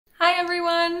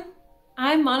everyone!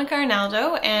 I'm Monica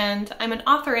Arnaldo and I'm an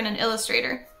author and an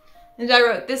illustrator. And I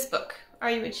wrote this book,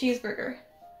 Are You a Cheeseburger?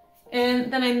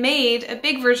 And then I made a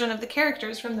big version of the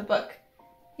characters from the book.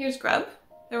 Here's Grub,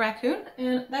 the raccoon,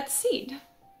 and that's Seed,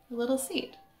 the little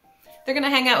seed. They're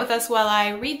gonna hang out with us while I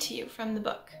read to you from the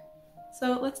book.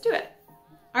 So let's do it.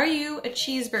 Are You a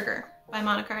Cheeseburger? By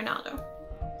Monica Arnaldo.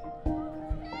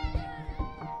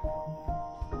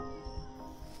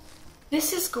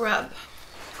 This is Grub.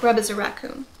 Grub is a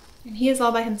raccoon, and he is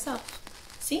all by himself.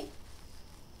 See?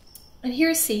 And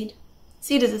here's Seed.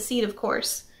 Seed is a seed, of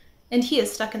course, and he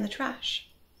is stuck in the trash.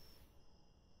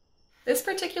 This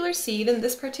particular seed and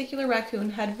this particular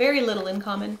raccoon had very little in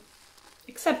common,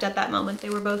 except at that moment they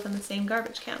were both in the same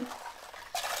garbage can.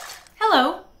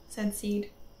 "Hello," said Seed.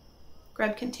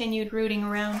 Grub continued rooting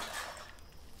around.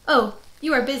 "Oh,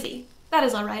 you are busy. That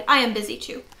is all right. I am busy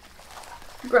too."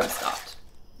 Grub stopped.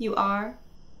 "You are?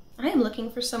 I am looking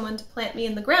for someone to plant me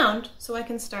in the ground so I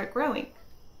can start growing."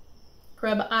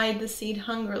 Grub eyed the seed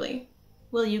hungrily.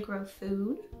 "Will you grow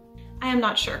food?" "I am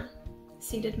not sure,"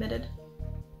 Seed admitted.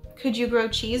 "Could you grow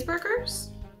cheeseburgers?"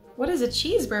 "What is a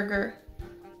cheeseburger?"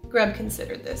 Grub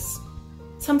considered this.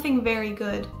 "Something very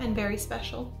good and very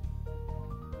special."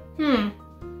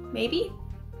 Maybe?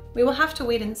 We will have to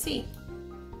wait and see."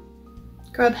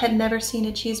 Grub had never seen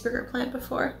a cheeseburger plant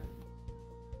before.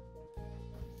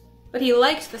 But he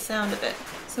liked the sound of it,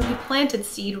 so he planted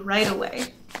Seed right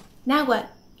away. "Now what?"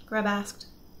 Grub asked.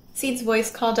 Seed's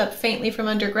voice called up faintly from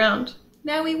underground.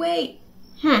 "Now we wait."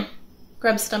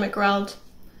 Grub's stomach growled.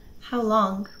 "How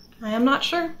long? I am not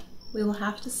sure. We will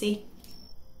have to see."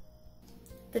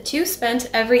 The two spent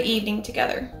every evening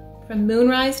together, from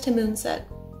moonrise to moonset.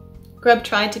 Grub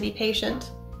tried to be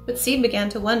patient, but Seed began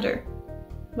to wonder.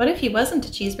 What if he wasn't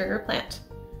a cheeseburger plant?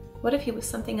 What if he was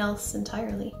something else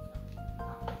entirely?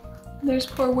 There's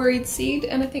poor worried Seed,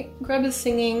 and I think Grub is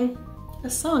singing a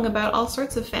song about all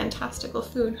sorts of fantastical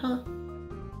food, huh?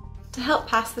 To help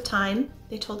pass the time,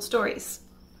 they told stories.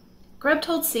 Grub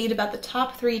told Seed about the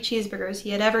top 3 cheeseburgers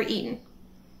he had ever eaten.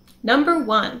 Number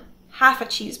 1, half a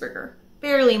cheeseburger,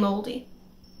 barely moldy.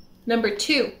 Number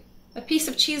 2, a piece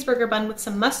of cheeseburger bun with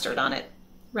some mustard on it,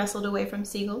 wrestled away from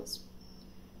seagulls.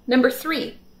 Number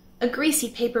 3, a greasy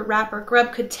paper wrapper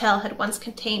Grub could tell had once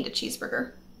contained a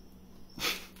cheeseburger.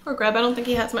 Poor Grub, I don't think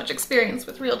he has much experience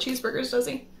with real cheeseburgers, does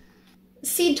he?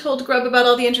 Seed told Grub about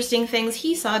all the interesting things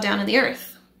he saw down in the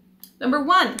earth. Number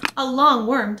 1, a long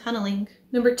worm tunneling.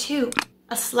 Number 2,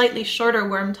 a slightly shorter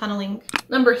worm tunneling.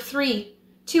 Number 3,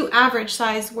 2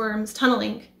 average-sized worms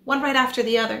tunneling, one right after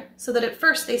the other, so that at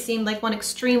first they seemed like one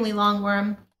extremely long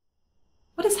worm.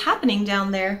 "What is happening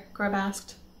down there?" Grub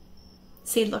asked.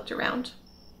 Seed looked around.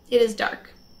 "It is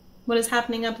dark." "What is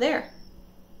happening up there?"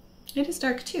 "It is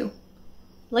dark too.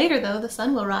 Later, though, the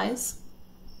sun will rise."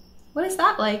 "What is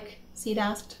that like?" Seed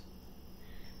asked.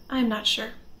 "I am not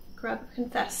sure," Grub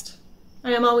confessed.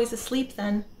 "I am always asleep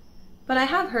then, but I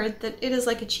have heard that it is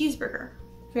like a cheeseburger,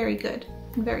 very good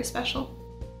and very special."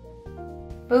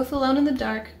 Both alone in the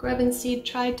dark, Grub and Seed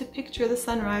tried to picture the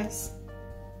sunrise.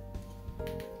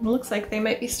 It looks like they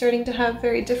might be starting to have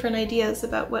very different ideas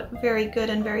about what very good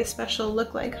and very special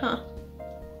look like, huh?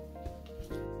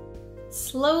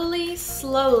 Slowly,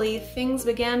 slowly, things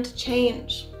began to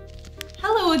change.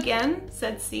 "Hello again,"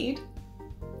 said Seed.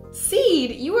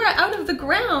 "Seed, you are out of the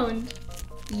ground!"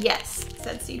 "Yes,"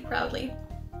 said Seed proudly.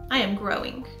 "I am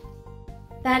growing."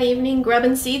 That evening, Grub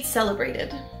and Seed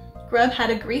celebrated. Grub had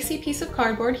a greasy piece of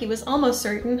cardboard he was almost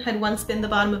certain had once been the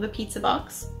bottom of a pizza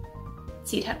box.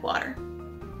 Seed had water.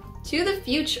 To the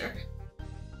future!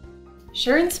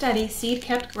 Sure and steady, Seed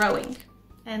kept growing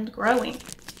and growing.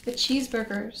 The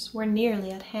cheeseburgers were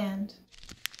nearly at hand.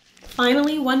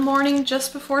 Finally, one morning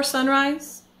just before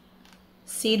sunrise,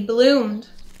 Seed bloomed.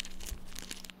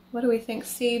 What do we think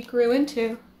Seed grew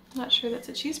into? I'm not sure that's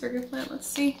a cheeseburger plant. Let's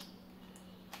see.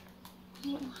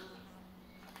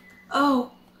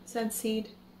 "Oh," said Seed.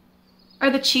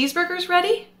 "Are the cheeseburgers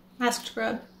ready?" asked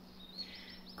Grub.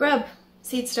 "Grub,"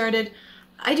 Seed started,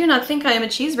 "I do not think I am a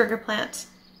cheeseburger plant.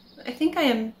 I think I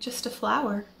am just a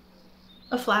flower."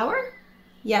 "A flower?"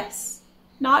 "Yes."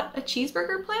 "Not a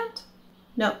cheeseburger plant?"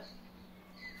 "No."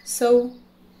 "So,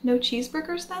 no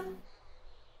cheeseburgers then?"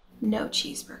 "No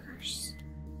cheeseburgers."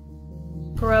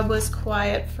 Grub was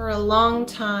quiet for a long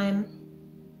time.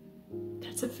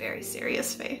 That's a very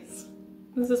serious face.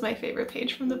 This is my favorite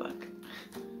page from the book.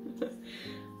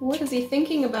 What is he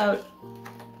thinking about?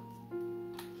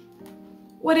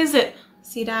 "What is it?"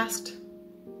 Seed asked.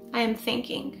 "I am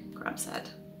thinking," Grub said.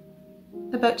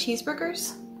 "About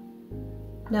cheeseburgers?"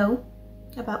 "No,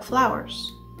 about flowers."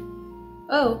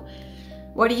 "Oh,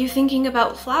 what are you thinking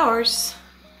about flowers?"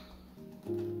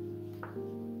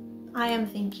 I am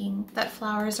thinking that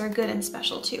flowers are good and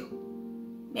special too.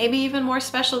 Maybe even more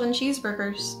special than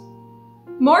cheeseburgers.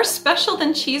 More special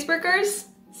than cheeseburgers?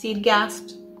 Seed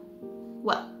gasped.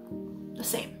 Well, the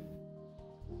same.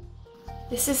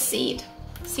 This is Seed.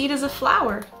 Seed is a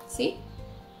flower, see?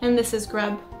 And this is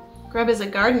Grub. Grub is a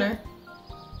gardener.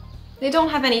 They don't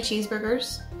have any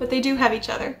cheeseburgers, but they do have each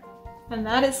other. And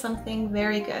that is something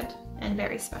very good and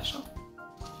very special.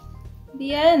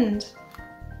 The end.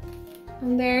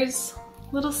 And there's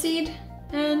little Seed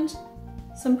and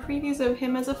some previews of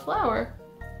him as a flower.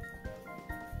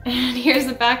 And here's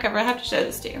the back cover. I have to show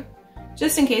this to you.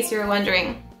 Just in case you were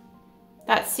wondering.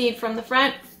 That's Seed from the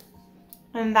front,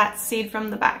 and that's Seed from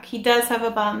the back. He does have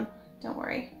a bum. Don't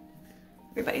worry.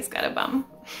 Everybody's got a bum.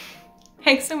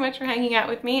 Thanks so much for hanging out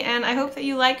with me, and I hope that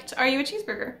you liked Are You a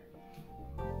Cheeseburger?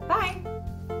 Bye!